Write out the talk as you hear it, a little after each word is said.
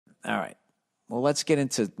All right. Well, let's get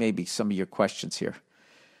into maybe some of your questions here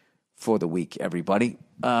for the week, everybody.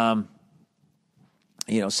 Some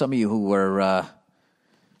of you who were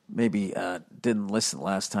maybe didn't listen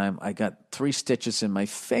last time, I got 3 stitches in my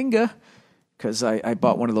finger because I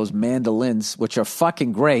bought one of those mandolins, which are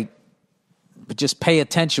fucking great, but just pay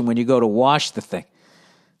attention when you go to wash the thing.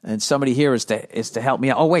 And somebody here is to help me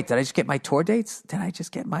out. Oh, wait, did I just get my tour dates?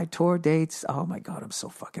 Oh, my God, I'm so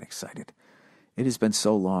fucking excited. It has been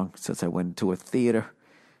so long since I went into a theater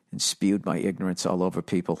and spewed my ignorance all over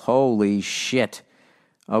people. Holy shit.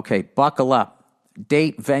 Okay, buckle up.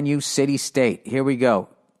 Date, venue, city, state. Here we go.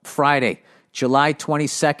 Friday, July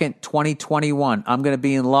 22nd, 2021. I'm going to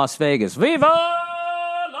be in Las Vegas. Viva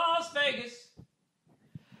Las Vegas!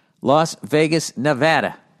 Las Vegas,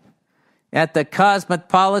 Nevada. At the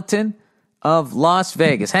Cosmopolitan of Las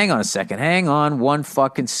Vegas. Hang on a second. Hang on one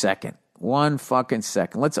fucking second. We're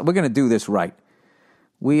going to do this right.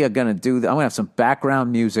 We are going to do I'm going to have some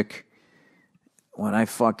background music when I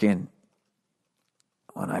fucking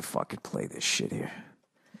play this shit here.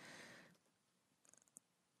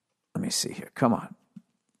 Let me see here. Come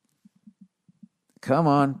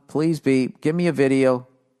on. Please give me a video.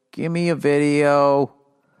 Here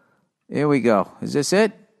we go. Is this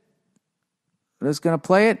it? Who's going to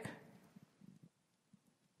play it?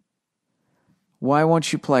 Why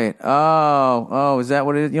won't you play it? Oh, is that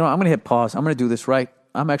what it is? I'm going to hit pause. I'm going to do this right.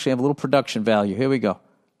 I'm actually have a little production value. Here we go.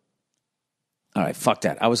 All right, fuck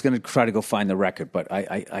that. I was going to try to go find the record, but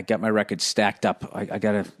I got my record stacked up. I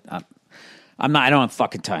got to... I don't have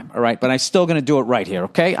fucking time, all right? But I'm still going to do it right here,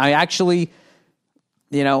 okay? I actually,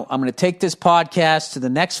 I'm going to take this podcast to the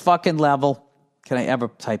next fucking level. Can I ever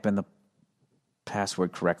type in the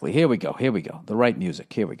password correctly? Here we go. The right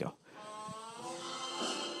music. Here we go.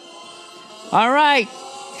 All right.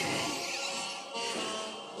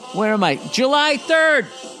 Where am I? July 3rd.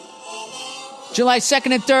 July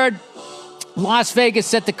 2nd and 3rd. Las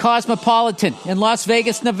Vegas at the Cosmopolitan in Las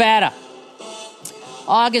Vegas, Nevada.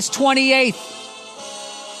 August 28th.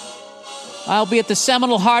 I'll be at the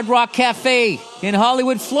Seminole Hard Rock Cafe in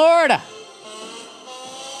Hollywood, Florida.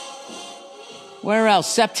 Where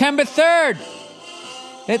else? September 3rd.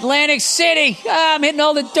 Atlantic City. I'm hitting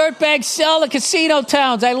all the dirtbags, all the casino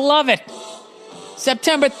towns. I love it.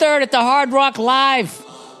 September 3rd at the Hard Rock Live.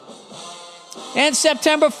 And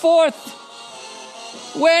September 4th.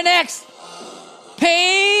 Where next?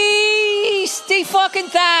 Pasty fucking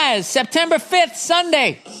thighs. September 5th,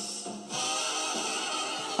 Sunday.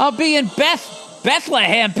 I'll be in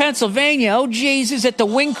Bethlehem, Pennsylvania. Oh, Jesus, at the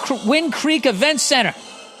Wind Creek Event Center.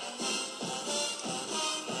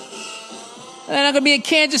 And I'm going to be in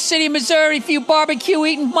Kansas City, Missouri for you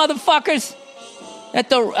barbecue-eating motherfuckers. At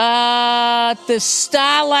the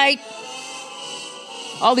Starlight.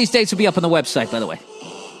 All these dates will be up on the website, by the way.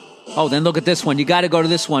 Oh, then look at this one. You got to go to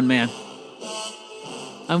this one, man.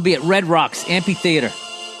 I'm going to be at Red Rocks Amphitheater.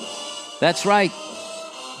 That's right.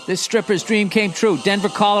 This stripper's dream came true. Denver,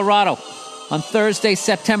 Colorado. On Thursday,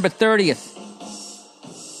 September 30th.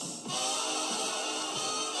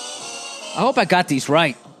 I hope I got these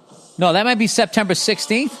right. No, that might be September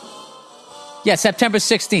 16th. Yeah, September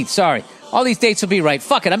 16th. Sorry. All these dates will be right.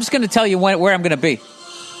 Fuck it. I'm just going to tell you where I'm going to be.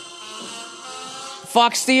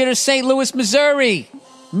 Fox Theater, St. Louis, Missouri.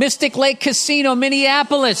 Mystic Lake Casino,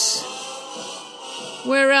 Minneapolis.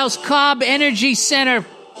 Where else? Cobb Energy Center,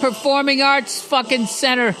 Performing Arts fucking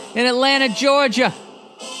Center in Atlanta, Georgia.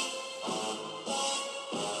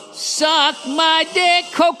 Suck my dick.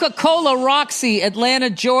 Coca-Cola Roxy, Atlanta,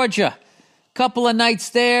 Georgia. Couple of nights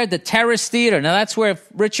there. The Terrace Theater. Now that's where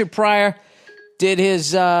Richard Pryor did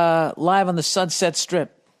his Live on the Sunset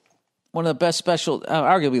Strip. One of the best special,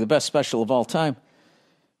 arguably the best special of all time.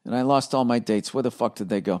 And I lost all my dates. Where the fuck did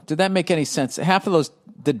they go? Did that make any sense? Half of those,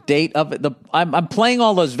 the date of it, I'm playing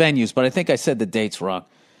all those venues, but I think I said the dates wrong.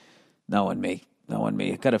 Knowing me.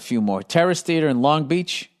 I got a few more. Terrace Theater in Long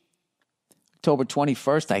Beach, October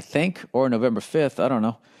 21st, I think, or November 5th. I don't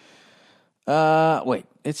know. Wait,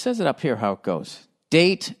 it says it up here how it goes.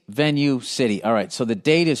 Date, venue, city. All right, so the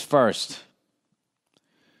date is first.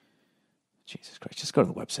 Jesus Christ, just go to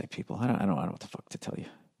the website, people. I don't know what the fuck to tell you.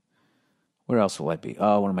 Where else will I be?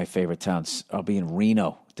 Oh, one of my favorite towns. I'll be in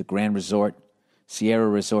Reno, the Grand Resort, Sierra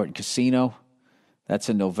Resort and Casino. That's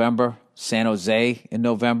in November. San Jose in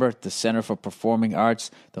November, the Center for Performing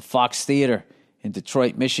Arts. The Fox Theater in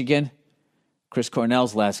Detroit, Michigan. Chris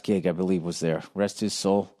Cornell's last gig, I believe, was there. Rest his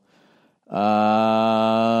soul. Harrah's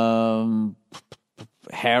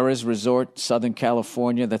Resort, Southern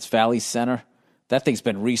California. That's Valley Center. That thing's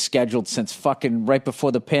been rescheduled since fucking right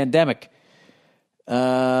before the pandemic.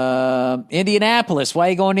 Indianapolis. Why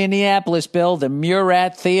are you going to Indianapolis, Bill? The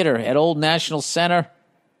Murat Theater at Old National Center.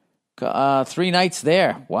 3 nights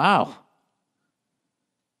there. Wow.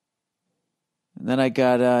 And then I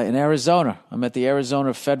got in Arizona. I'm at the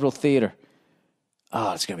Arizona Federal Theater.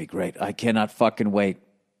 Oh, it's going to be great. I cannot fucking wait.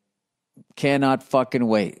 Cannot fucking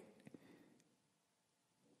wait.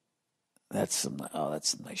 That's some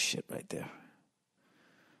nice shit right there.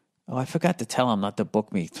 Oh, I forgot to tell him not to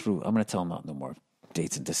book me through. I'm going to tell him no more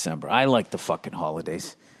dates in December. I like the fucking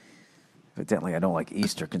holidays. Evidently, I don't like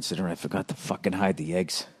Easter, considering I forgot to fucking hide the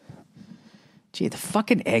eggs. Gee, the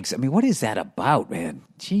fucking eggs. I mean, what is that about, man?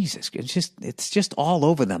 Jesus, it's just all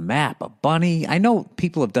over the map. A bunny. I know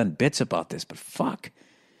people have done bits about this, but fuck.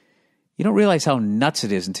 You don't realize how nuts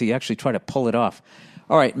it is until you actually try to pull it off.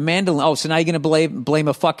 All right, Mandolin. Oh, so now you're going to blame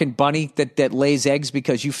a fucking bunny that lays eggs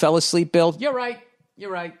because you fell asleep, Bill? You're right.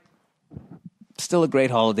 Still a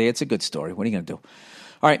great holiday. It's a good story. What are you going to do?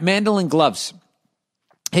 All right, Mandolin gloves.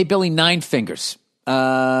 Hey, Billy, 9 fingers.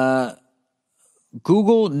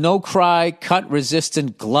 Google no-cry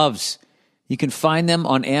cut-resistant gloves. You can find them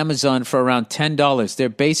on Amazon for around $10. They're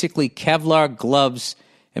basically Kevlar gloves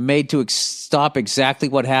and made to stop exactly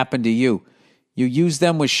what happened to you. You use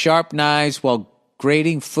them with sharp knives while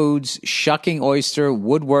grating foods, shucking oyster,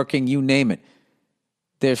 woodworking, you name it.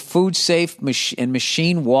 They're food safe and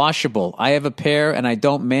machine washable. I have a pair and I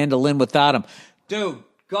don't mandolin without them. Dude,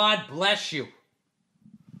 God bless you.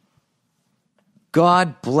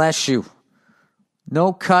 God bless you.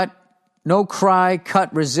 No cry,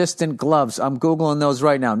 cut resistant gloves. I'm Googling those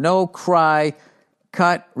right now. No cry,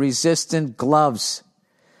 cut resistant gloves.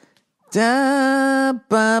 Da,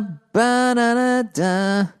 ba, ba, da, da,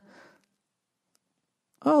 da.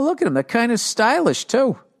 Oh, look at them. They're kind of stylish,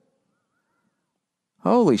 too.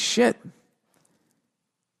 Holy shit.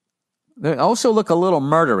 They also look a little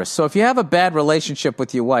murderous. So if you have a bad relationship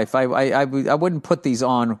with your wife, I wouldn't put these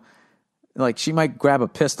on. Like, she might grab a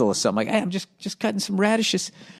pistol or something. Like, hey, I'm just cutting some radishes.